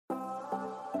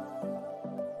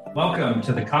Welcome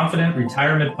to the Confident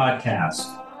Retirement Podcast.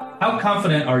 How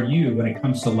confident are you when it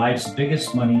comes to life's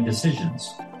biggest money decisions?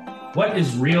 What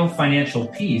is real financial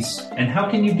peace and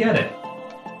how can you get it?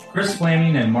 Chris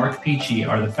Flaming and Mark Peachy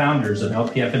are the founders of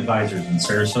LPF Advisors in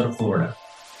Sarasota, Florida.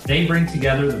 They bring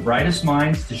together the brightest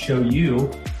minds to show you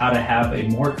how to have a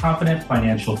more confident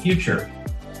financial future.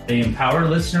 They empower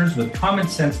listeners with common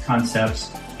sense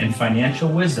concepts and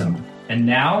financial wisdom. And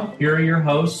now, here are your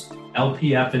hosts,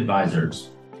 LPF Advisors.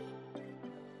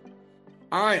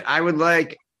 All right,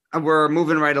 we're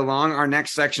moving right along. Our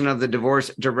next section of the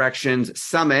Divorce Directions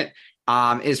Summit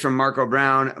is from Marco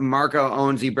Brown. Marco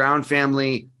owns the Brown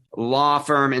Family Law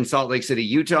Firm in Salt Lake City,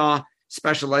 Utah,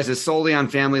 specializes solely on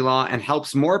family law, and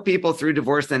helps more people through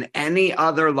divorce than any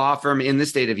other law firm in the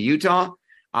state of Utah.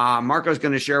 Marco's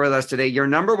going to share with us today, your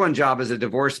number one job as a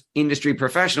divorce industry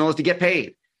professional is to get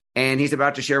paid. And he's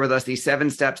about to share with us the 7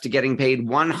 steps to getting paid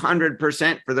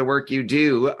 100% for the work you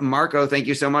do. Marco, thank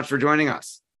you so much for joining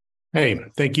us. Hey,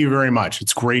 thank you very much.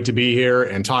 It's great to be here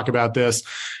and talk about this.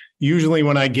 Usually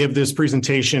when I give this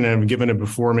presentation, and I've given it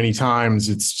before many times,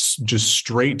 it's just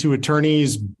straight to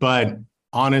attorneys. But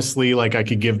honestly, I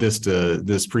could give this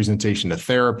presentation to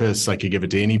therapists. I could give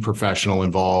it to any professional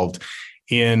involved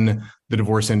in the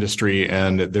divorce industry,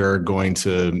 and they're going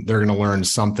to learn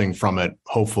something from it,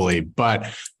 hopefully.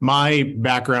 But my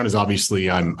background is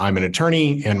obviously I'm an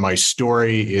attorney, and my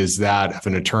story is that of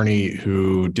an attorney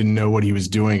who didn't know what he was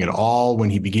doing at all when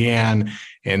he began,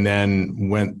 and then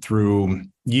went through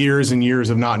years and years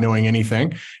of not knowing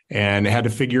anything and had to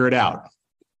figure it out.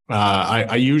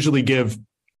 I usually give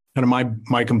kind of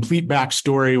my complete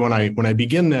backstory when I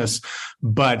begin this,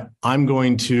 but I'm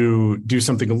going to do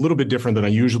something a little bit different than I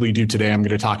usually do today. I'm going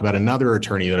to talk about another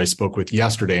attorney that I spoke with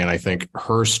yesterday, and I think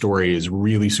her story is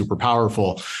really super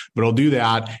powerful. But I'll do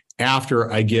that after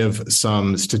I give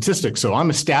some statistics. So I'm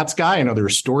a stats guy. I know there are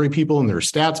story people and there are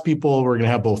stats people. We're going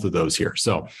to have both of those here.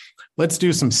 So let's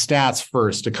do some stats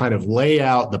first to kind of lay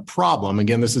out the problem.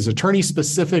 Again, this is attorney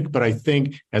specific, but I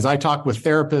think as I talk with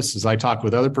therapists, as I talk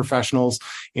with other professionals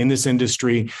in this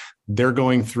industry, they're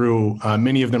going through,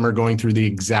 many of them are going through the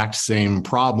exact same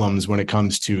problems when it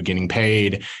comes to getting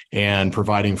paid and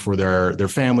providing for their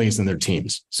families and their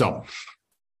teams. So,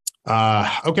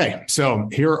 okay, so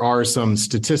here are some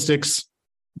statistics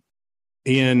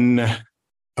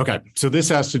Okay, so this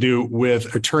has to do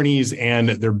with attorneys and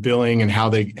their billing and how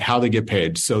they get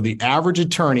paid. So the average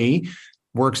attorney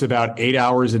works about 8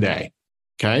 hours a day.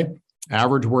 Okay,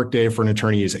 average work day for an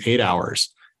attorney is 8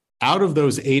 hours. Out of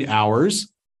those 8 hours,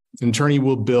 an attorney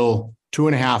will bill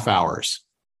 2.5 hours.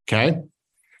 Okay,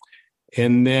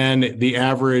 and then the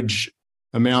average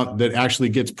amount that actually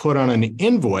gets put on an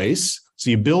invoice. So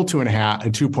you bill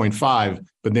 2.5,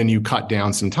 but then you cut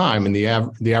down some time, and the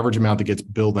average amount that gets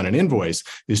billed on an invoice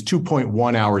is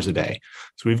 2.1 hours a day.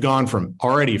 So we've gone from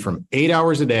 8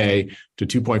 hours a day to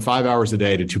 2.5 hours a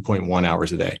day to 2.1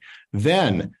 hours a day.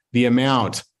 Then the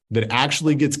amount that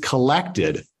actually gets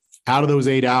collected out of those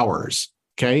 8 hours,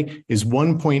 okay, is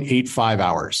 1.85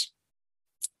 hours.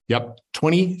 Yep,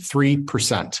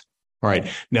 23%. All right.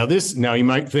 Now you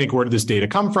might think, where did this data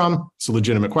come from? It's a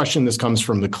legitimate question. This comes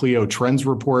from the Clio Trends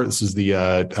Report. This is the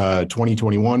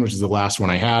 2021, which is the last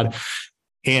one I had.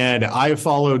 And I've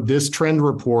followed this trend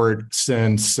report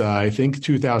since I think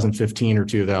 2015 or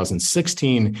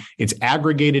 2016. It's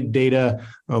aggregated data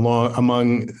from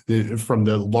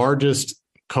the largest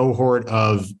cohort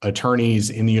of attorneys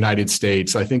in the United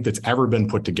States, I think, that's ever been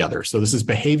put together. So this is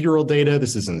behavioral data.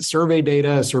 This isn't survey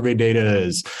data. Survey data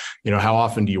is, how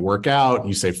often do you work out?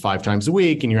 You say 5 times a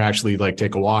week, and you actually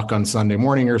take a walk on Sunday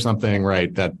morning or something,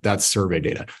 right? That's survey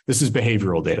data. This is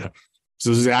behavioral data. So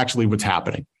this is actually what's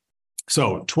happening.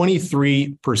 So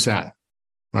 23%,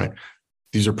 right?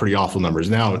 These are pretty awful numbers.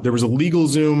 Now, there was a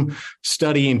LegalZoom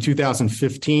study in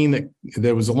 2015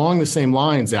 that was along the same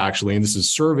lines, actually, and this is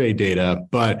survey data,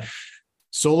 but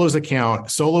solo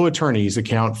attorneys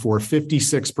account for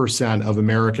 56% of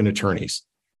American attorneys.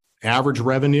 Average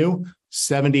revenue,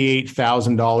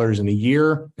 $78,000 in a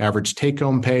year. Average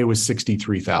take-home pay was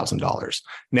 $63,000.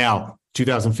 Now,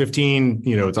 2015,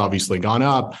 it's obviously gone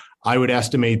up. I would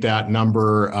estimate that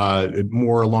number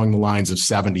more along the lines of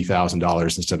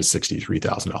 $70,000 instead of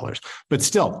 $63,000. But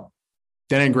still,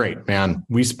 that ain't great, man.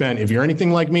 If you're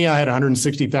anything like me, I had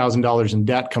 $160,000 in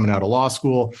debt coming out of law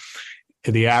school.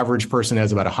 The average person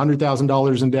has about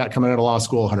 $100,000 in debt coming out of law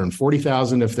school,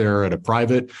 $140,000 if they're at a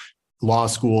private law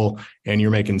school, and you're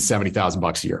making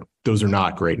 $70,000 a year. Those are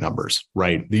not great numbers,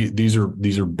 right? These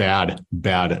are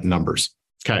bad numbers.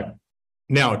 Okay.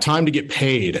 Now, time to get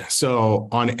paid. So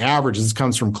on average, this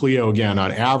comes from Clio again,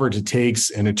 on average, it takes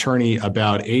an attorney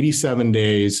about 87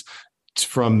 days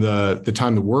from the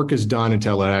time the work is done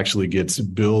until it actually gets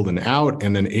billed and out,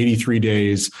 and then 83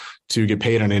 days to get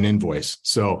paid on an invoice.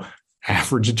 So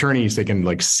average attorney is taking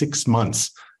like 6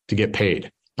 months to get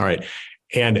paid. All right.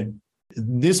 And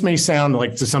this may sound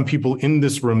like, to some people in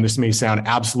this room, this may sound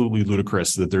absolutely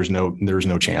ludicrous that there's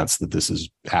no chance that this is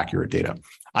accurate data.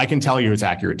 I can tell you it's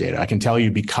accurate data. I can tell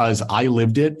you because I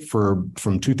lived it from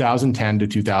 2010 to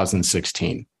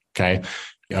 2016. Okay.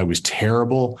 I was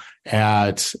terrible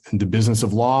at the business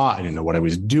of law. I didn't know what I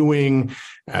was doing.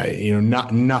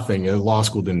 Nothing. Law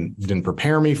school didn't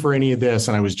prepare me for any of this,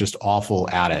 and I was just awful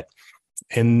at it.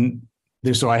 And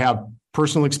so I have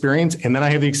personal experience, and then I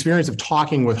have the experience of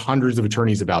talking with hundreds of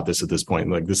attorneys about this at this point.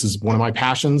 Like, this is one of my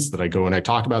passions, that I go and I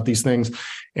talk about these things.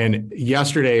 And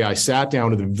yesterday I sat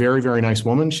down with a very, very nice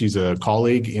woman. She's a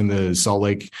colleague in the Salt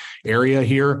Lake area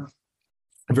here,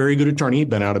 a very good attorney,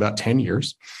 been out about 10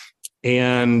 years.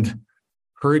 And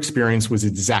her experience was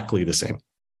exactly the same.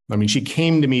 I mean, she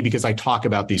came to me because I talk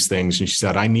about these things, and she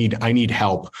said, I need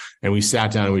help. And we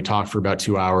sat down and we talked for about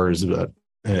 2 hours about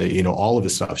all of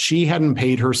this stuff. She hadn't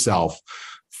paid herself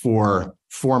for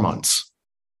 4 months.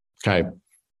 Okay.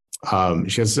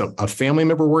 She has a family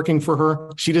member working for her.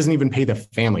 She doesn't even pay the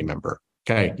family member.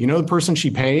 Okay. The person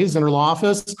she pays in her law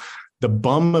office, the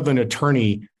bum of an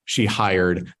attorney she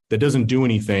hired that doesn't do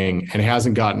anything and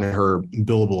hasn't gotten her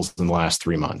billables in the last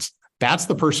 3 months. That's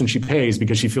the person she pays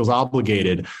because she feels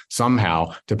obligated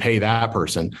somehow to pay that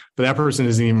person. But that person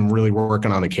isn't even really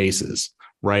working on the cases,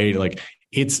 right? Like,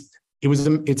 it's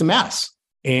a mess.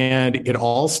 And it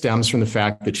all stems from the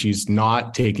fact that she's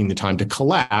not taking the time to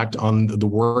collect on the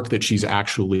work that she's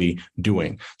actually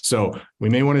doing. So we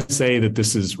may want to say that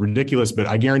this is ridiculous, but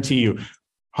I guarantee you,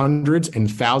 hundreds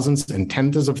and thousands and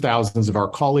tens of thousands of our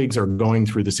colleagues are going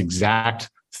through this exact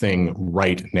thing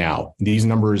right now. These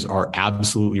numbers are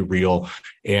absolutely real.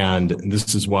 And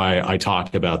this is why I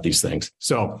talk about these things.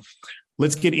 So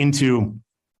let's get into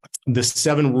the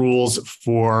 7 rules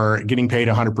for getting paid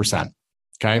 100%.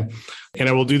 Okay. And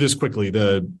I will do this quickly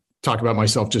to talk about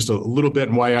myself just a little bit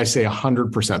and why I say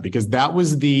 100%, because that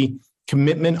was the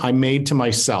commitment I made to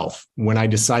myself when I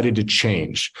decided to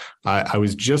change. I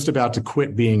was just about to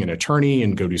quit being an attorney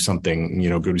and go do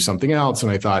something else.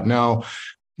 And I thought, no,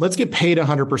 let's get paid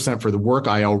 100% for the work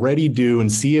I already do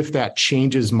and see if that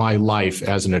changes my life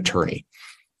as an attorney.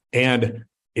 And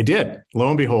it did. Lo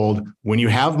and behold, when you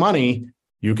have money,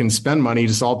 you can spend money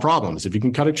to solve problems. If you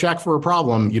can cut a check for a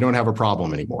problem, you don't have a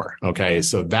problem anymore. Okay.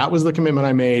 So that was the commitment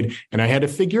I made. And I had to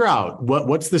figure out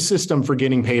what's the system for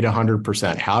getting paid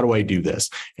 100%. How do I do this?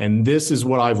 And this is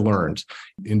what I've learned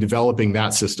in developing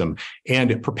that system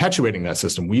and perpetuating that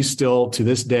system. We still, to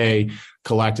this day,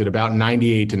 collected about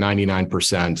 98 to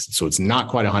 99%. So it's not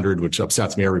quite 100, which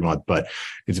upsets me every month, but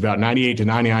it's about 98 to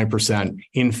 99%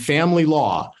 in family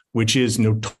law, which is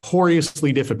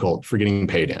notoriously difficult for getting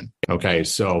paid in. Okay.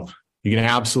 So you can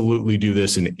absolutely do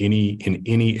this in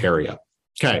any area.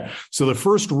 Okay. So the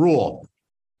first rule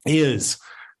is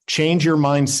change your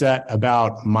mindset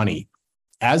about money.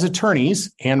 As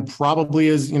attorneys, and probably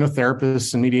as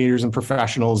therapists and mediators and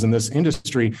professionals in this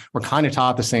industry, we're kind of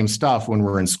taught the same stuff when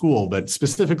we're in school, but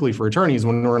specifically for attorneys,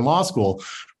 when we're in law school,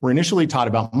 we're initially taught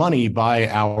about money by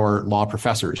our law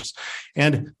professors.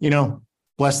 And,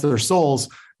 bless their souls,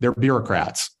 they're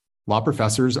bureaucrats. Law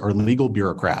professors are legal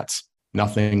bureaucrats,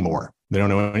 nothing more. They don't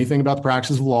know anything about the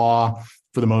practice of law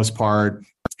for the most part.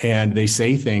 And they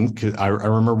say things. I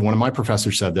remember one of my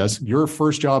professors said this: your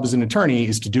first job as an attorney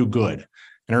is to do good.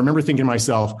 And I remember thinking to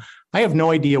myself, I have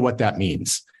no idea what that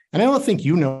means. And I don't think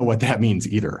you know what that means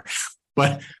either.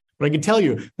 But I can tell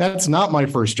you, that's not my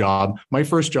first job. My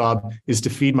first job is to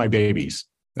feed my babies,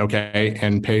 okay,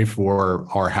 and pay for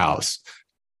our house.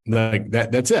 Like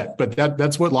that's it. But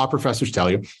that's what law professors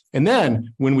tell you. And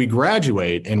then when we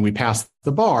graduate and we pass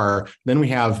the bar, then we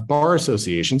have bar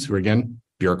associations, who are, again,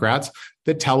 bureaucrats,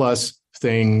 that tell us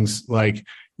things like,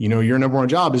 your number one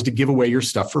job is to give away your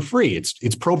stuff for free.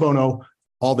 It's pro bono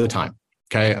all the time.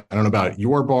 Okay. I don't know about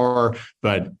your bar,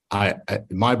 but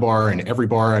my bar and every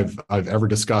bar I've ever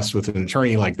discussed with an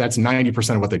attorney, like that's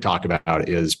 90% of what they talk about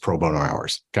is pro bono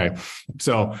hours. Okay.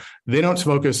 So they don't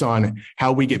focus on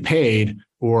how we get paid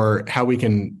or how we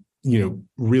can,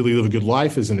 really live a good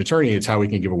life as an attorney. It's how we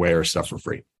can give away our stuff for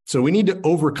free. So we need to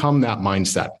overcome that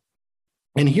mindset.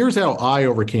 And here's how I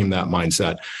overcame that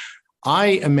mindset. I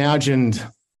imagined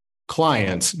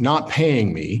clients not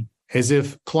paying me as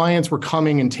if clients were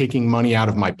coming and taking money out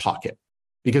of my pocket,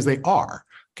 because they are.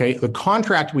 Okay. The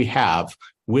contract we have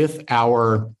with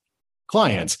our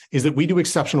clients is that we do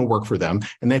exceptional work for them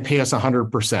and they pay us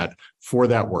 100% for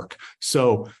that work.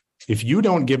 So if you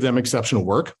don't give them exceptional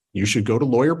work, you should go to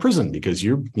lawyer prison because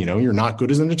you're not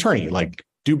good as an attorney. Like,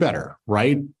 do better,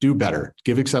 right? Do better.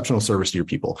 Give exceptional service to your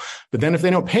people. But then if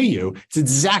they don't pay you, it's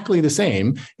exactly the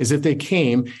same as if they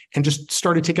came and just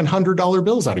started taking $100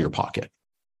 bills out of your pocket.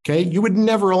 Okay. You would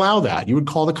never allow that. You would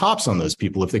call the cops on those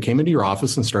people if they came into your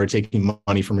office and started taking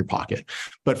money from your pocket.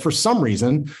 But for some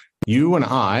reason, you and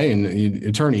I and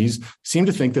attorneys seem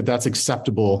to think that that's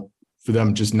acceptable for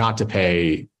them just not to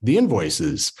pay the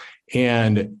invoices.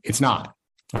 And it's not.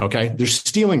 Okay. They're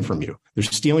stealing from you. They're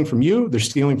stealing from you. They're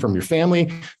stealing from your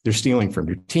family. They're stealing from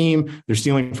your team. They're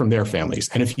stealing from their families.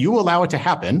 And if you allow it to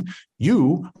happen,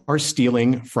 you are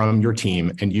stealing from your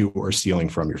team and you are stealing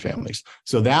from your families.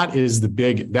 So that was the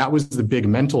big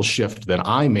mental shift that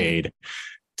I made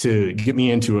to get me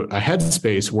into a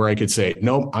headspace where I could say,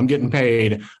 nope, I'm getting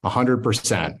paid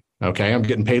 100%. Okay. I'm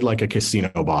getting paid like a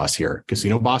casino boss here.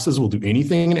 Casino bosses will do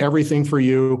anything and everything for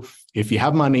you if you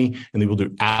have money, and they will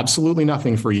do absolutely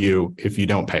nothing for you if you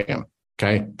don't pay them.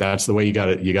 Okay. That's the way you got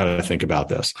to think about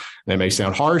this. That may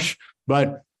sound harsh,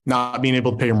 but not being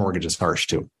able to pay your mortgage is harsh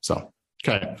too. So,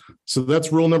 okay. So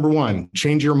that's rule number one,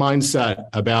 change your mindset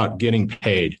about getting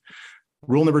paid.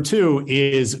 Rule number two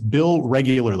is bill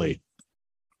regularly.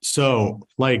 So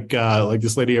like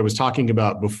this lady I was talking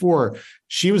about before,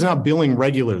 she was not billing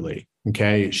regularly.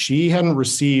 Okay. She hadn't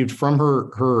received from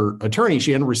her attorney,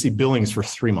 she hadn't received billings for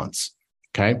 3 months.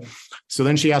 Okay. So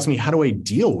then she asked me, how do I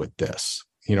deal with this?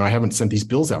 I haven't sent these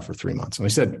bills out for 3 months. And I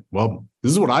said, well,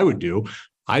 this is what I would do.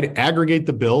 I'd aggregate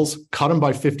the bills, cut them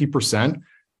by 50%,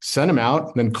 send them out,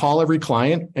 and then call every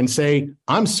client and say,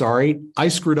 I'm sorry, I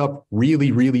screwed up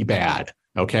really, really bad.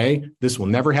 Okay. This will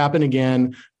never happen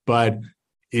again. But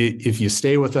if you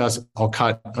stay with us, I'll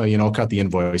cut the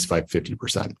invoice by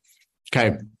 50%.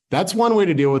 Okay. That's one way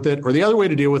to deal with it. Or the other way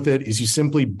to deal with it is you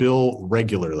simply bill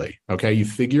regularly. Okay. You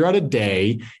figure out a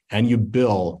day and you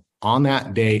bill on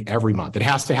that day every month. It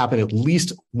has to happen at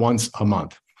least once a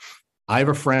month. I have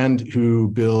a friend who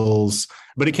bills,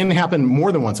 but it can happen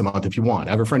more than once a month if you want.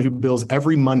 I have a friend who bills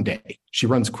every Monday. She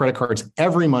runs credit cards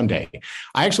every Monday.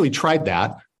 I actually tried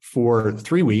that for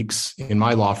 3 weeks in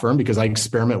my law firm because I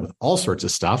experiment with all sorts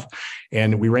of stuff.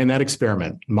 And we ran that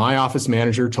experiment. My office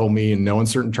manager told me in no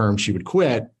uncertain terms she would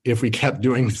quit if we kept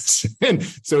doing this. And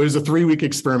so it was a 3-week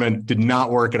experiment, did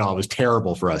not work at all. It was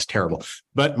terrible for us, terrible.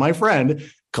 But my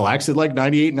friend collects at like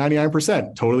 98,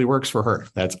 99%, totally works for her.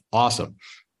 That's awesome.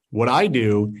 What I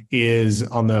do is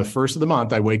on the first of the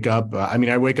month, I wake up.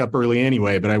 I wake up early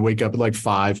anyway, but I wake up at like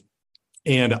 5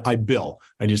 and I bill.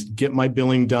 I just get my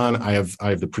billing done. I have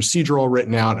the procedure all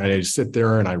written out and I just sit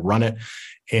there and I run it.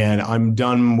 And I'm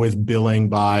done with billing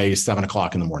by 7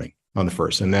 o'clock in the morning on the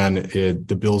first. And then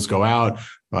the bills go out.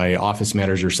 My office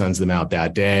manager sends them out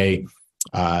that day.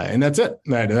 And that's it.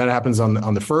 That happens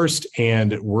on the first,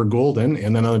 and we're golden.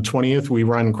 And then on the 20th, we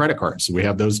run credit cards. So we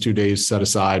have those 2 days set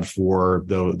aside for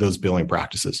those billing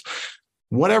practices.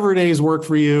 Whatever days work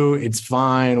for you, it's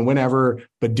fine, whenever,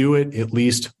 but do it at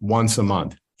least once a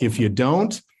month. If you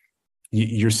don't,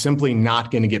 you're simply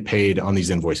not going to get paid on these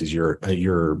invoices.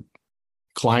 Your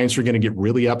clients are going to get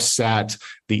really upset.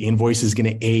 The invoice is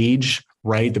going to age,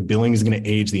 right? The billing is going to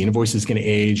age. The invoice is going to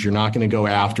age. You're not going to go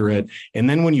after it. And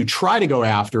then when you try to go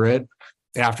after it,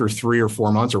 after 3 or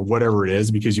 4 months or whatever it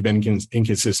is, because you've been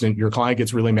inconsistent, your client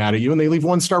gets really mad at you and they leave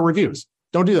 1-star reviews.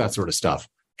 Don't do that sort of stuff.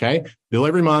 Okay. Bill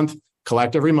every month,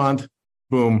 collect every month,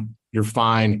 boom, you're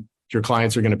fine. Your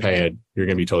clients are going to pay it. You're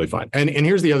going to be totally fine. And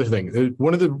here's the other thing.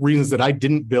 One of the reasons that I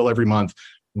didn't bill every month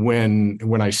when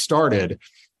I started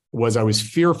was I was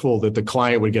fearful that the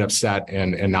client would get upset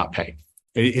and not pay.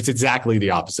 It's exactly the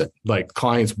opposite. Like,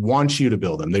 clients want you to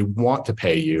bill them. They want to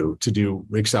pay you to do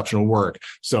exceptional work.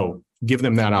 So give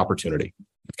them that opportunity.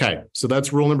 Okay. So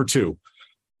that's rule number 2.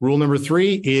 Rule number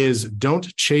 3 is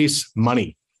don't chase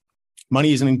money.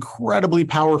 Money is an incredibly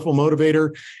powerful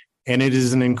motivator, and it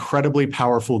is an incredibly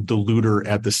powerful diluter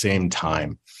at the same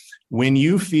time. When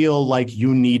you feel like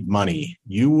you need money,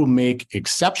 you will make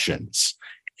exceptions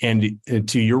and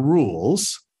to your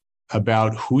rules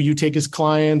about who you take as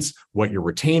clients, what your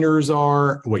retainers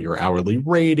are, what your hourly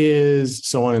rate is,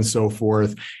 so on and so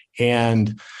forth.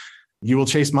 And you will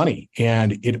chase money,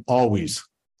 and it always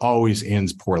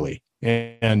ends poorly.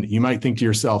 And you might think to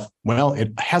yourself, well,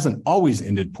 it hasn't always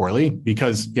ended poorly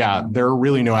because, yeah, there are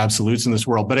really no absolutes in this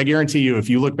world. But I guarantee you, if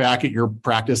you look back at your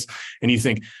practice and you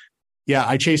think, yeah,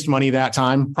 I chased money that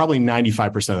time, probably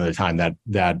 95% of the time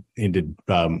that ended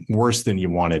worse than you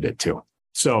wanted it to.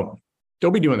 So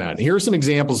don't be doing that. And here are some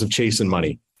examples of chasing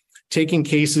money. Taking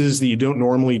cases that you don't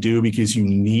normally do because you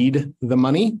need the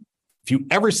money. If you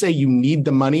ever say you need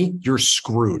the money, you're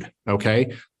screwed.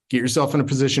 Okay. Get yourself in a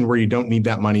position where you don't need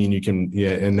that money and you can,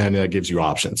 and then that gives you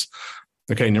options.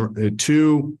 Okay. Number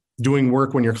 2, doing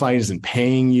work when your client isn't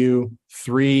paying you.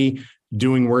 3,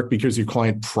 doing work because your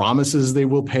client promises they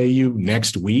will pay you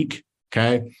next week.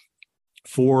 Okay.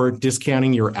 4,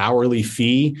 discounting your hourly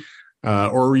fee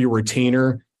or your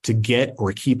retainer to get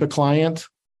or keep a client.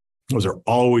 Those are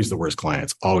always the worst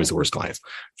clients, always the worst clients.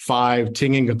 5,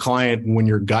 taking a client when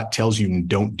your gut tells you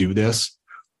don't do this.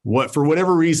 For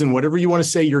whatever reason, whatever you want to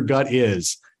say your gut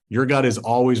is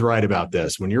always right about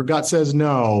this. When your gut says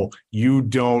no, you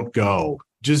don't go.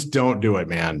 Just don't do it,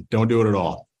 man. Don't do it at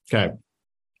all. Okay.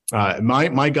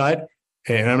 My gut,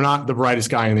 and I'm not the brightest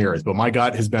guy on the earth, but my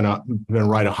gut has been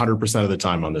right 100% of the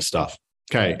time on this stuff.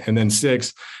 Okay. And then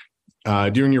 6,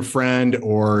 doing your friend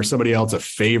or somebody else a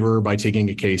favor by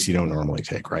taking a case you don't normally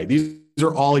take, right? These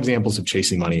are all examples of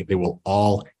chasing money. They will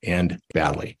all end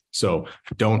badly. So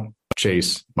don't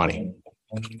chase money.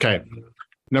 Okay.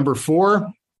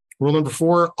 Rule number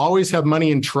 4, always have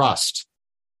money in trust.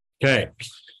 Okay.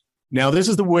 Now, this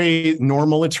is the way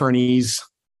normal attorneys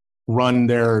run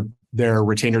their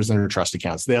retainers and their trust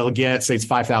accounts. They'll get, say it's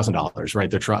 $5,000, right?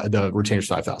 The retainer's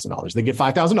 $5,000. They get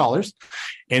 $5,000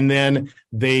 and then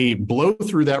they blow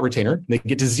through that retainer. They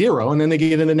get to 0 and then they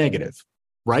get in the negative,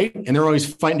 right? And they're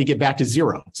always fighting to get back to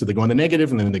 0. So they go in the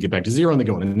negative and then they get back to 0 and they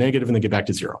go in the negative and they get back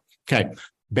to 0. Okay.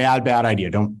 Bad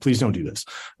idea. Please don't do this.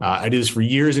 I did this for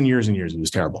years and years and years. It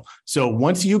was terrible. So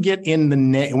once you get in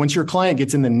once your client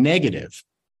gets in the negative,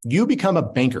 you become a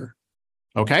banker.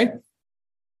 Okay.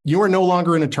 You are no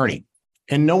longer an attorney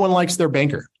and no one likes their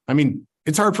banker. I mean,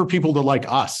 it's hard for people to like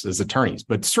us as attorneys,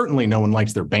 but certainly no one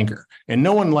likes their banker and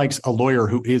no one likes a lawyer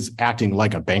who is acting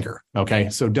like a banker. Okay.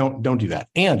 So don't do that.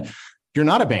 And you're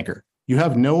not a banker. You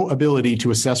have no ability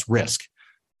to assess risk.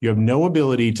 You have no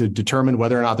ability to determine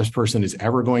whether or not this person is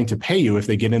ever going to pay you if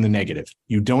they get in the negative.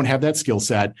 You don't have that skill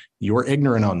set. You're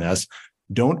ignorant on this.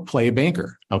 Don't play a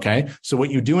banker. Okay. So what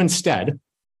you do instead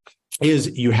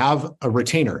is you have a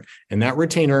retainer, and that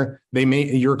retainer,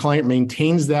 your client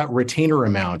maintains that retainer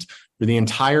amount for the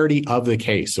entirety of the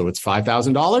case. So it's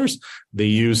 $5,000. They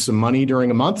use some money during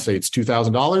a month. Say it's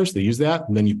 $2,000. They use that,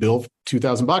 and then you bill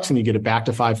 $2,000 and you get it back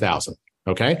to $5,000.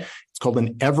 Okay. It's called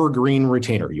an evergreen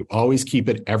retainer. You always keep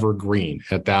it evergreen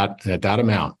at that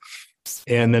amount.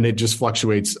 And then it just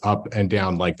fluctuates up and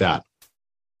down like that.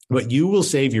 But you will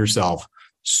save yourself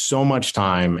so much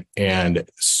time and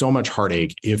so much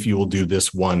heartache if you will do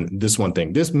this one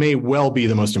thing. This may well be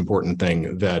the most important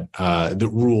thing that the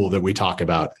rule that we talk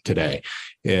about today,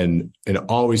 and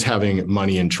always having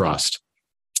money in trust.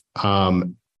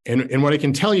 And what I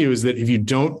can tell you is that if you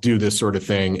don't do this sort of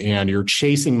thing and you're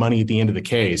chasing money at the end of the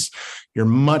case, you're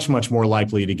much, much more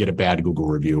likely to get a bad Google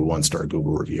review, a 1-star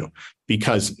Google review,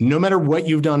 because no matter what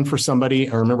you've done for somebody,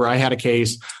 I remember I had a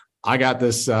case. I got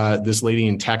this lady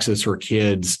in Texas, her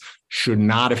kids should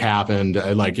not have happened.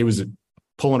 It was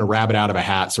pulling a rabbit out of a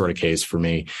hat sort of case for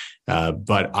me.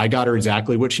 But I got her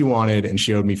exactly what she wanted, and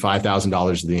she owed me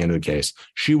 $5,000 at the end of the case.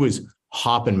 She was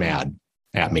hopping mad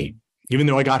at me, even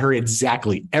though I got her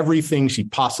exactly everything she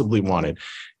possibly wanted.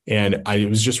 And it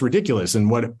was just ridiculous. And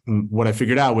what I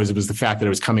figured out was it was the fact that I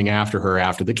was coming after her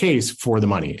after the case for the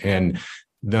money. And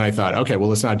then I thought, okay, well,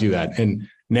 let's not do that. And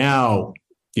now,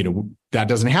 that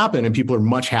doesn't happen, and people are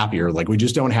much happier. Like, we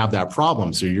just don't have that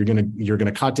problem. So you're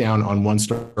gonna cut down on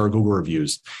 1-star Google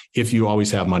reviews if you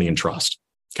always have money in trust.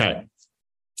 Okay.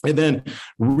 And then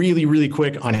really, really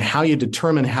quick on how you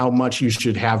determine how much you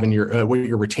should have in your what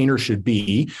your retainer should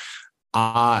be.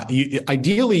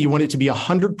 Ideally, you want it to be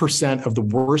 100% of the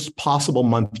worst possible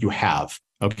month you have.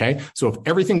 Okay. So if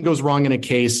everything goes wrong in a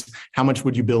case, how much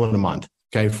would you bill in a month?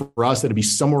 Okay. For us, that'd be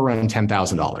somewhere around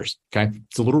 $10,000. Okay.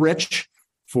 It's a little rich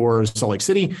for Salt Lake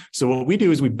City. So what we do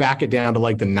is we back it down to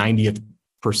like the 90th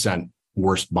percent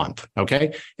worst month.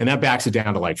 Okay. And that backs it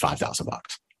down to like $5,000.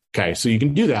 Okay. So you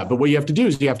can do that. But what you have to do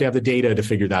is you have to have the data to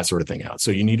figure that sort of thing out.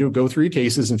 So you need to go through your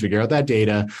cases and figure out that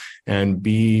data and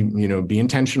be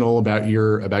intentional about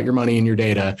your money and your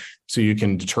data so you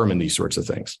can determine these sorts of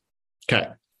things. Okay.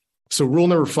 So rule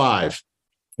number 5,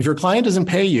 if your client doesn't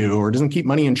pay you or doesn't keep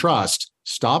money in trust,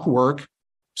 stop work,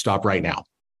 stop right now.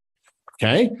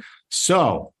 Okay.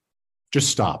 So just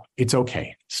stop. It's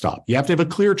okay. Stop. You have to have a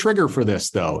clear trigger for this,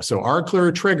 though. So our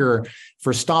clear trigger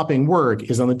for stopping work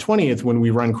is on the 20th when we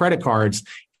run credit cards.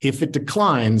 If it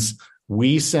declines,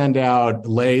 We send out,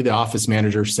 the office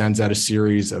manager sends out a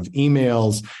series of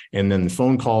emails and then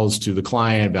phone calls to the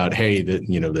client about, hey,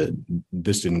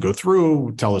 this didn't go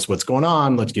through. Tell us what's going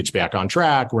on. Let's get you back on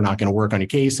track. We're not going to work on your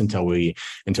case until we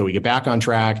get back on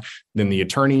track. Then the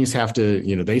attorneys have to,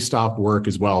 they stop work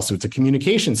as well. So it's a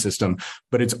communication system,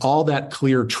 but it's all that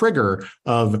clear trigger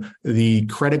of the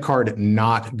credit card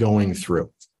not going through.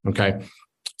 Okay.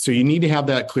 So you need to have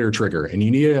that clear trigger, and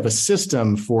you need to have a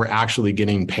system for actually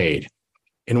getting paid.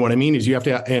 And what I mean is you have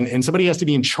to, and somebody has to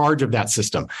be in charge of that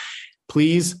system.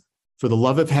 Please, for the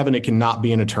love of heaven, it cannot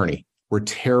be an attorney. We're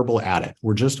terrible at it.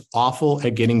 We're just awful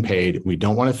at getting paid. We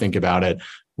don't want to think about it.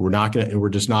 We're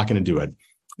just not going to do it.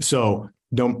 So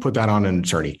don't put that on an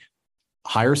attorney.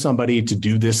 Hire somebody to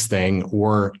do this thing,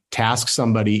 or task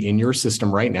somebody in your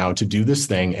system right now to do this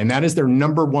thing. And that is their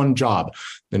number one job.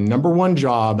 The number one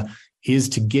job is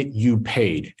to get you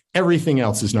paid. Everything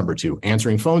else is number two.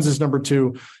 Answering phones is number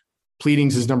two.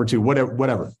 Pleadings is number two,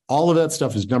 whatever. All of that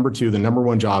stuff is number two. The number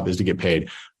one job is to get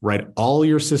paid. Write all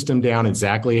your system down,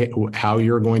 exactly how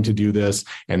you're going to do this.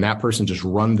 And that person just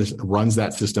runs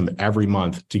that system every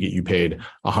month to get you paid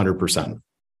 100%.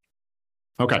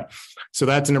 Okay. So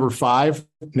that's number 5.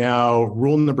 Now,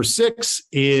 rule number 6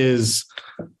 is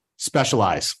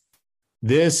specialize.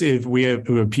 This, if we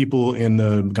have people in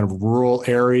the kind of rural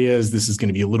areas, this is going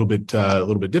to be a little bit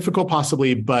difficult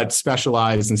possibly, but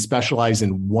specialize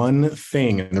in one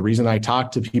thing. And the reason I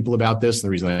talk to people about this, and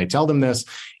the reason I tell them this,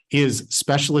 is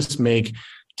specialists make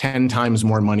 10 times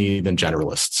more money than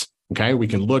generalists. Okay. We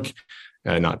can look,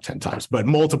 not 10 times, but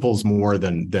multiples more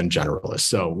than generalists.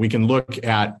 So we can look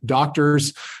at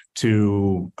doctors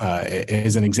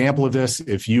as an example of this.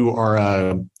 If you are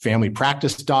a family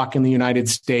practice doc in the United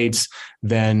States,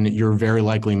 then you're very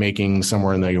likely making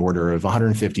somewhere in the order of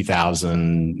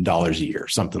 $150,000 a year,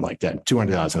 something like that,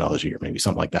 $200,000 a year, maybe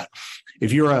something like that.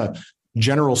 If you're a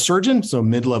general surgeon, so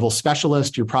mid-level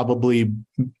specialist, you're probably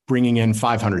bringing in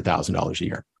 $500,000 a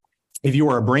year. If you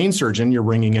are a brain surgeon, you're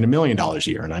bringing in $1 million a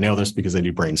year. And I know this because I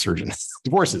do brain surgeon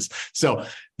divorces. So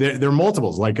there are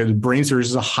multiples. Like a brain surgeon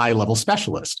is a high-level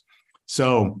specialist.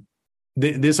 So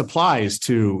this applies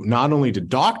to not only to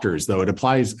doctors, though, it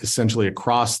applies essentially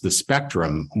across the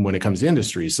spectrum when it comes to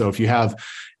industry. So if you have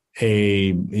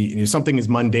something as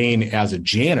mundane as a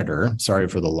janitor, sorry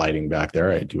for the lighting back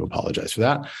there, I do apologize for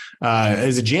that.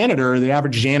 As a janitor, the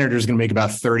average janitor is going to make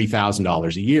about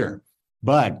 $30,000 a year.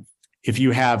 But if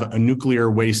you have a nuclear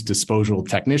waste disposal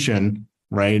technician,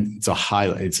 right,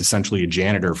 it's essentially a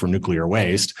janitor for nuclear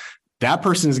waste. That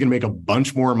person is going to make a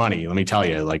bunch more money. Let me tell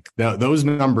you, like those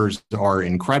numbers are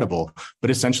incredible,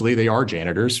 but essentially they are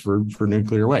janitors for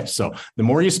nuclear waste. So the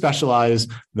more you specialize,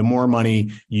 the more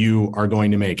money you are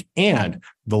going to make, and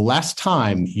the less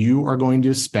time you are going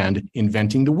to spend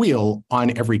inventing the wheel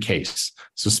on every case.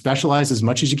 So specialize as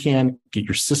much as you can, get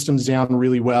your systems down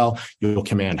really well. You'll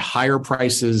command higher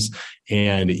prices,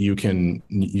 and you can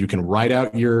write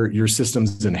out your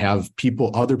systems and have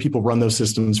other people run those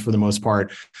systems for the most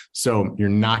part. So you're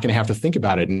not going to have to think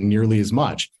about it nearly as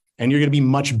much. And you're going to be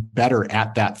much better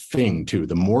at that thing too.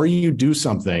 The more you do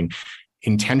something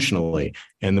intentionally,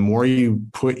 and the more you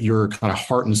put your kind of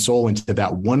heart and soul into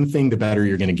that one thing, the better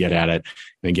you're going to get at it.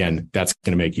 And again, that's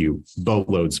going to make you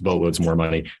boatloads more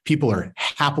money. People are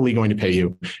happily going to pay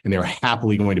you, and they're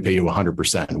happily going to pay you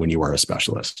 100% when you are a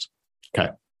specialist.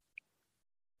 Okay.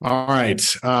 All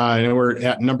right. And we're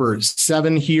at number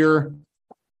 7 here.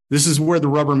 This is where the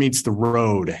rubber meets the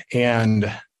road.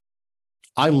 And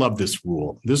I love this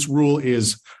rule. This rule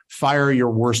is fire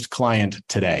your worst client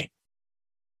today.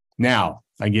 Now,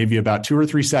 I gave you about 2 or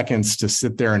 3 seconds to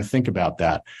sit there and think about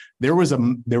that. There was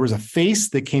a face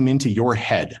that came into your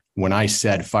head when I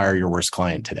said fire your worst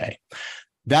client today.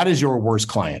 That is your worst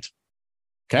client.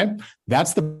 Okay?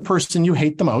 That's the person you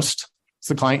hate the most. It's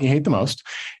the client you hate the most.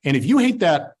 And if you hate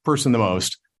that person the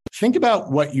most, think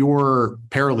about what your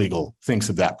paralegal thinks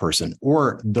of that person,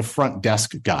 or the front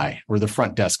desk guy or the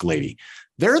front desk lady.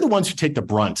 They're the ones who take the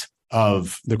brunt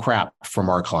of the crap from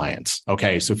our clients.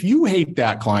 Okay. So if you hate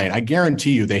that client, I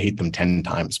guarantee you they hate them 10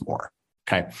 times more.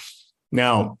 Okay.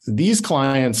 Now, these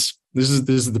clients, this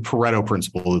is the Pareto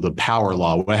principle, the power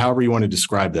law, however you want to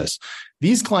describe this.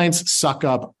 These clients suck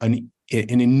up an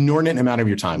inordinate amount of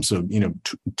your time. So,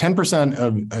 10%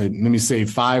 of, let me say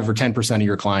 5 or 10% of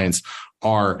your clients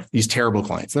are these terrible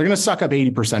clients. They're going to suck up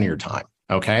 80% of your time.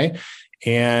 Okay.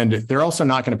 And they're also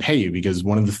not going to pay you, because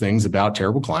one of the things about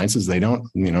terrible clients is they don't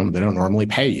normally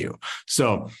pay you.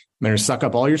 So they're going to suck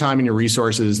up all your time and your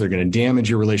resources. They're going to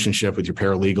damage your relationship with your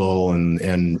paralegal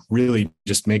and really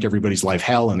just make everybody's life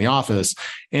hell in the office.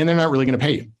 And they're not really going to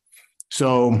pay you.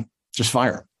 So just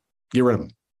fire, get rid of them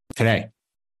today.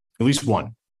 at least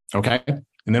one. Okay.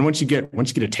 And then once you get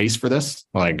a taste for this,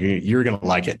 like you're going to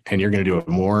like it and you're going to do it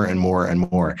more and more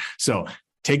and more. So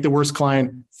take the worst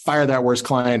client, fire that worst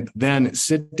client, then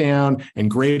sit down and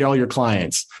grade all your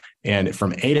clients. And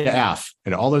from A to F,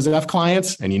 and all those F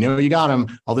clients, and you got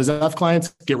them, all those F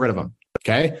clients, get rid of them.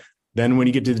 Okay. Then when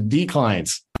you get to the D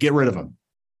clients, get rid of them.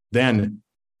 Then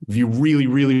if you really,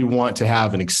 really want to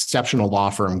have an exceptional law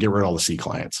firm, get rid of all the C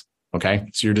clients. Okay.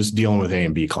 So you're just dealing with A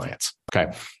and B clients.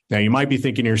 Okay. Now you might be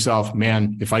thinking to yourself,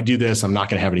 man, if I do this, I'm not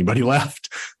going to have anybody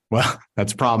left. Well,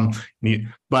 that's a problem.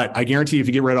 But I guarantee if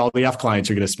you get rid of all the F clients,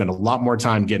 you're going to spend a lot more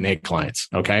time getting A clients.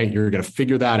 Okay. You're going to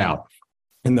figure that out.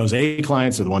 And those A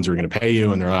clients are the ones who are going to pay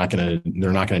you, and they're not going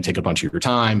to take a bunch of your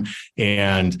time.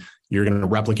 And you're going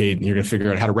to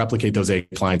figure out how to replicate those A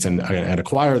clients and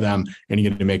acquire them. And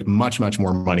you're going to make much, much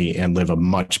more money and live a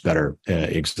much better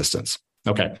existence.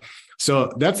 Okay.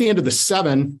 So that's the end of the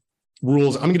 7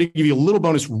 rules. I'm going to give you a little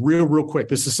bonus real quick.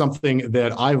 This is something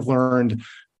that I've learned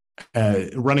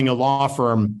running a law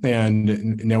firm,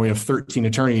 and now we have 13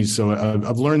 attorneys. So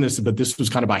I've learned this, but this was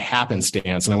kind of by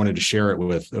happenstance, and I wanted to share it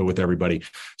with everybody.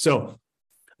 So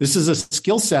this is a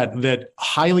skill set that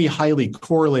highly, highly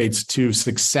correlates to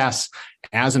success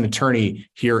as an attorney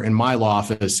here in my law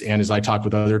office, and as I talk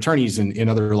with other attorneys in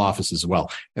other law offices as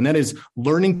well. And that is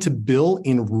learning to bill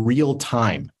in real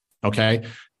time. Okay.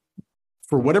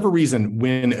 For whatever reason,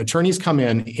 when attorneys come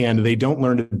in and they don't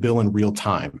learn to bill in real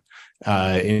time,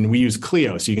 and we use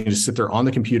Clio, so you can just sit there on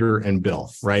the computer and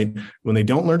bill, right? When they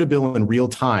don't learn to bill in real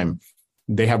time,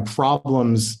 they have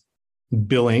problems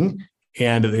billing,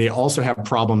 and they also have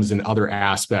problems in other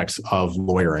aspects of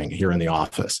lawyering here in the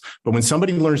office. But when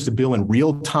somebody learns to bill in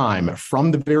real time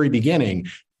from the very beginning,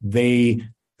 they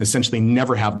essentially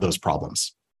never have those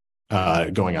problems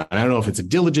going on. I don't know if it's a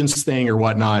diligence thing or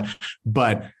whatnot,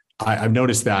 but I've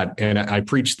noticed that, and I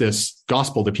preach this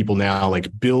gospel to people now, like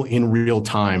bill in real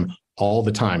time all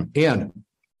the time. And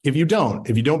if you don't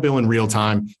bill in real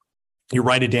time, you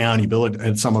write it down, you bill it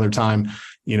at some other time.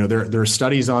 There are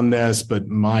studies on this, but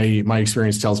my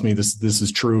experience tells me this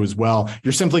is true as well.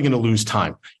 You're simply going to lose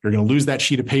time. You're going to lose that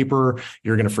sheet of paper.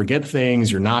 You're going to forget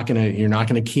things. You're not going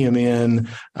to key them in.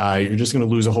 You're just going to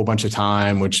lose a whole bunch of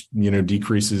time, which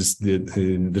decreases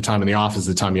the time in the office,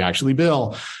 the time you actually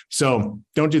bill. So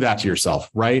don't do that to yourself,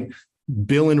 right?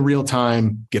 Bill in real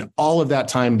time, get all of that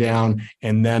time down,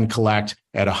 and then collect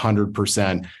at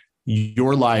 100%.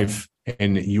 Your life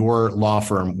and your law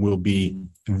firm will be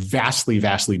vastly,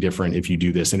 vastly different if you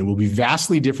do this. And it will be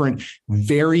vastly different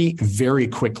very, very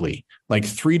quickly. Like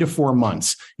 3 to 4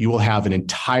 months, you will have an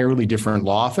entirely different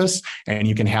law office, and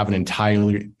you can have an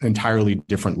entirely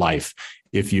different life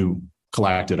if you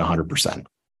collect at 100%.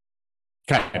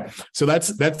 Okay, so that's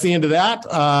the end of that.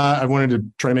 I wanted to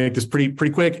try to make this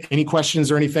pretty quick. Any questions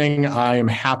or anything? I am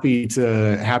happy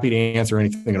to answer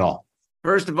anything at all.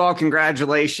 First of all,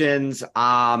 congratulations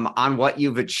on what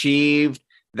you've achieved.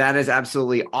 That is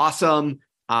absolutely awesome.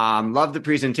 Love the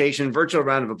presentation. Virtual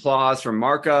round of applause from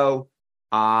Marco.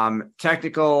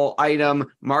 Technical item.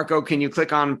 Marco, can you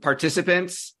click on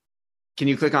participants? Can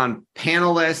you click on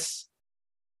panelists?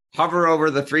 Hover over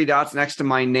the 3 dots next to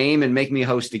my name and make me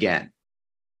host again.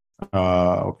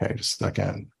 Okay, just a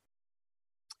second.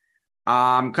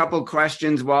 Couple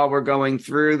questions while we're going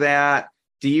through that.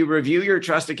 Do you review your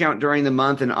trust account during the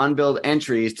month and unbilled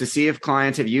entries to see if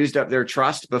clients have used up their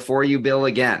trust before you bill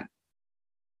again?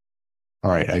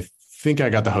 All right, I think I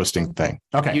got the hosting thing.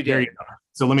 Okay, you did. There you go.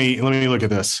 So let me look at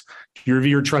this. You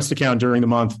review your trust account during the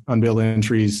month, unbilled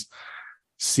entries,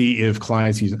 see if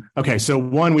clients use it. Okay, so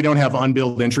 1, we don't have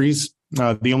unbilled entries.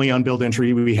 The only unbilled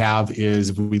entry we have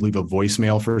is if we leave a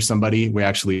voicemail for somebody, we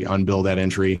actually unbill that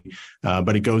entry,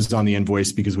 but it goes on the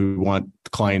invoice because we want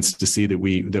clients to see that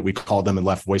we called them and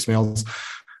left voicemails.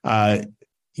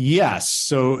 Yes.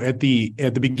 So at the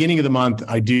beginning of the month,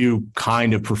 I do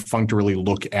kind of perfunctorily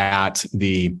look at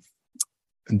the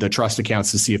trust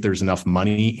accounts to see if there's enough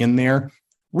money in there.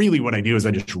 Really what I do is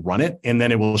I just run it, and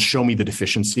then it will show me the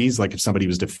deficiencies. Like if somebody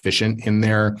was deficient in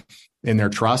their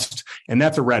trust, and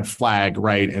that's a red flag,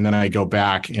 right? And then I go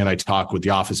back and I talk with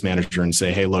the office manager and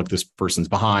say, hey, look, this person's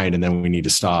behind. And then we need to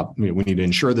stop. We need to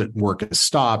ensure that work is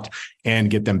stopped and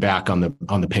get them back on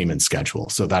the payment schedule.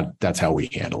 So that's how we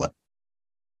handle it.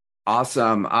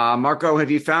 Awesome. Marco,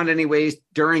 have you found any ways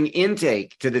during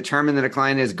intake to determine that a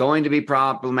client is going to be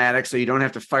problematic so you don't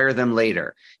have to fire them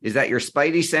later? Is that your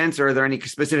spidey sense, or are there any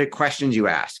specific questions you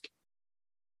ask?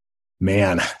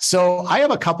 Man, so I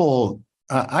have a couple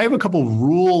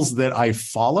rules that I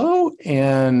follow,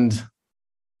 and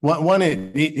one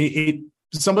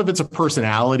some of it's a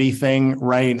personality thing,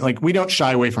 right? Like we don't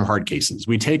shy away from hard cases.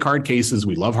 We take hard cases.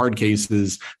 We love hard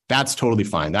cases. That's totally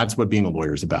fine. That's what being a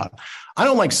lawyer is about. I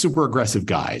don't like super aggressive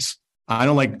guys. I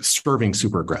don't like serving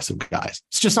super aggressive guys.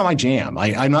 It's just not my jam.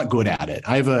 I'm not good at it.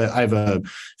 I have a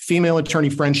female attorney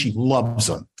friend. She loves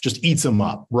them, just eats them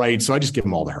up, right? So I just give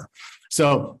them all to her.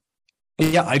 So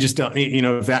yeah, I just don't,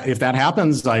 if that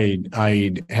happens, I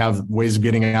have ways of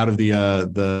getting out of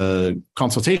the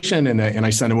consultation, and I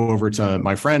send them over to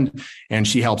my friend, and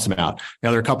she helps them out. Now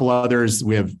there are a couple others.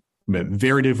 We have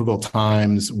very difficult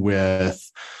times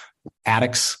with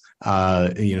addicts,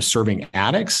 serving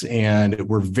addicts, and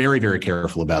we're very, very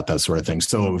careful about that sort of thing.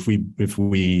 So if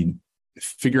we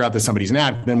figure out that somebody's an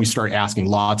addict, then we start asking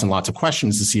lots and lots of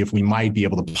questions to see if we might be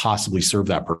able to possibly serve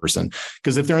that person.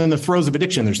 Because if they're in the throes of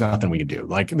addiction, there's nothing we can do.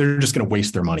 Like they're just going to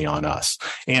waste their money on us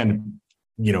and,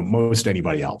 most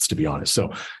anybody else, to be honest.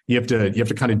 So you have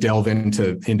to kind of delve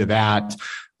into that.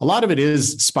 A lot of it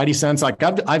is spidey sense. Like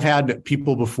I've had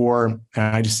people before,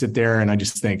 and I just sit there and I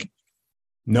just think,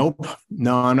 nope,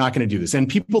 no, I'm not going to do this. And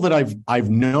people that I've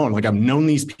known, like I've known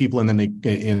these people, and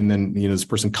then this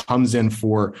person comes in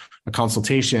for a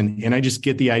consultation, and I just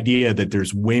get the idea that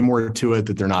there's way more to it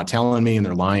that they're not telling me, and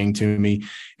they're lying to me.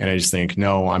 And I just think,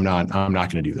 no, I'm not going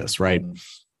to do this. Right.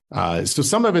 So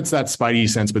some of it's that spidey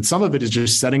sense, but some of it is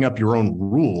just setting up your own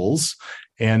rules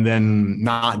and then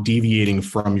not deviating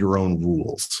from your own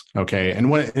rules. Okay.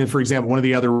 And for example, one of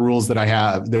the other rules that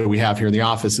we have here in the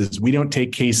office is we don't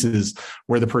take cases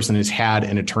where the person has had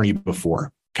an attorney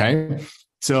before. Okay.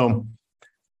 So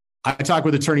I talk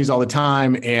with attorneys all the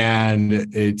time, and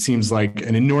it seems like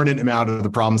an inordinate amount of the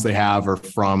problems they have are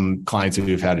from clients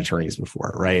who've had attorneys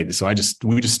before, right? So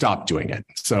we just stopped doing it.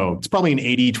 So it's probably an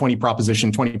 80-20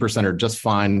 proposition. 20% are just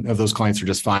fine. Of those clients are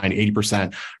just fine.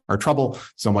 80% are trouble.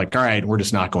 So I'm like, all right, we're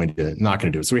just not going to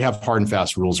do it. So we have hard and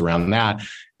fast rules around that.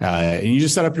 And you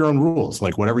just set up your own rules,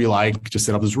 like whatever you like, just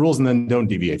set up those rules and then don't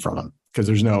deviate from them, because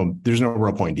there's no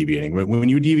real point in deviating. But when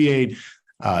you deviate,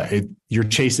 you're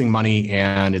chasing money,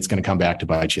 and it's going to come back to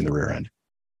bite you in the rear end.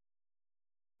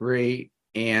 Great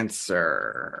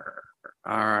answer.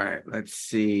 All right, let's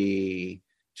see.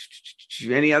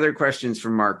 Any other questions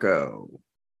from Marco?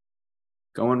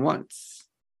 Going once.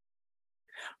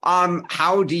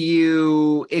 How do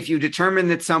you, if you determine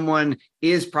that someone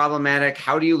is problematic,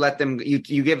 how do you let them, you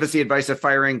give us the advice of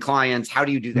firing clients. How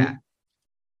do you do that?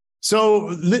 So,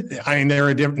 I mean, there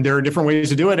are different ways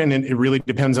to do it, and it really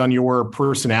depends on your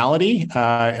personality.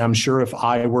 I'm sure if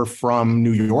I were from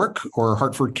New York or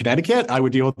Hartford, Connecticut, I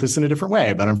would deal with this in a different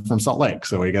way. But I'm from Salt Lake,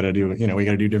 so we got to do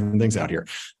different things out here.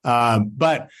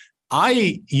 But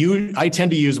I tend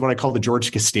to use what I call the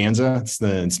George Costanza.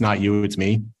 It's not you, it's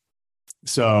me.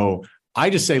 So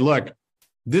I just say, look,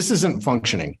 this isn't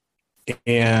functioning,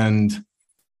 and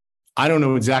I don't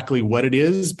know exactly what it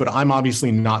is, but I'm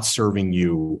obviously not serving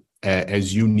you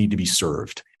as you need to be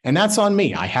served. And that's on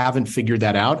me. I haven't figured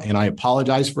that out, and I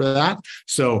apologize for that.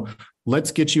 So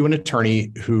let's get you an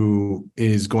attorney who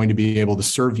is going to be able to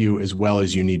serve you as well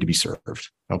as you need to be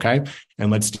served. Okay. And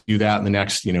let's do that in the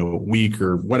next, week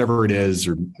or whatever it is,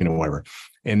 or, whatever.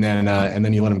 And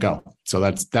then you let them go. So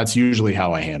that's usually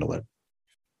how I handle it.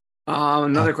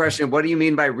 Another question. What do you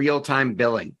mean by real-time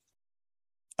billing?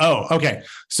 Oh, okay.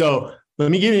 So let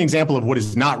me give you an example of what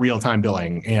is not real-time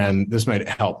billing, and this might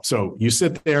help. So you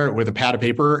sit there with a pad of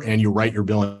paper and you write your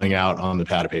billing out on the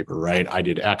pad of paper, right? I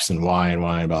did X and Y and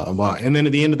Y, blah, blah, blah. And then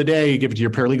at the end of the day, you give it to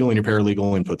your paralegal, and your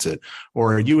paralegal inputs it.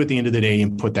 Or you at the end of the day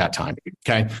input that time,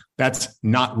 okay? That's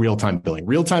not real-time billing.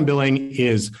 Real-time billing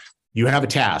is you have a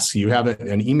task, you have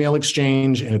an email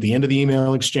exchange, and at the end of the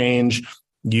email exchange,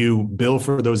 you bill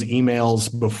for those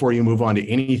emails before you move on to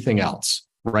anything else.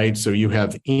 Right. So you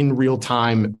have in real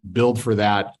time billed for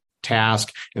that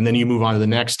task, and then you move on to the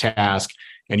next task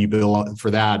and you bill for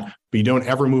that. But you don't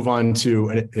ever move on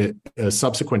to a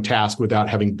subsequent task without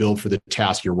having billed for the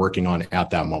task you're working on at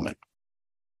that moment.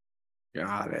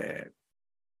 Got it.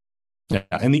 Yeah.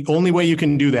 And the only way you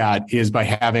can do that is by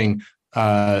having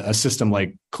a system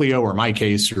like Clio or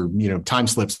MyCase or, time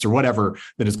slips or whatever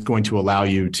that is going to allow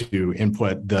you to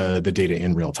input the data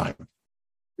in real time.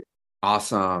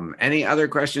 Awesome. Any other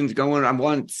questions? Going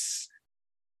once,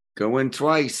 going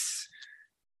twice.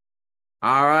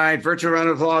 All right. Virtual round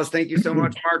of applause. Thank you so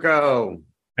much, Marco.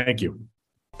 Thank you.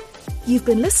 You've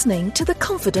been listening to the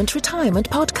Confident Retirement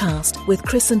Podcast with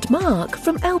Chris and Mark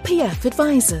from LPF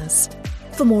Advisors.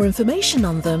 For more information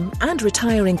on them and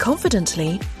retiring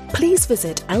confidently, please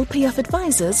visit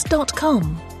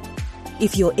lpfadvisors.com.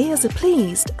 If your ears are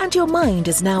pleased and your mind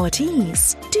is now at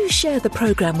ease, do share the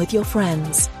program with your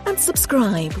friends and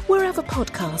subscribe wherever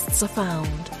podcasts are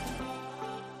found.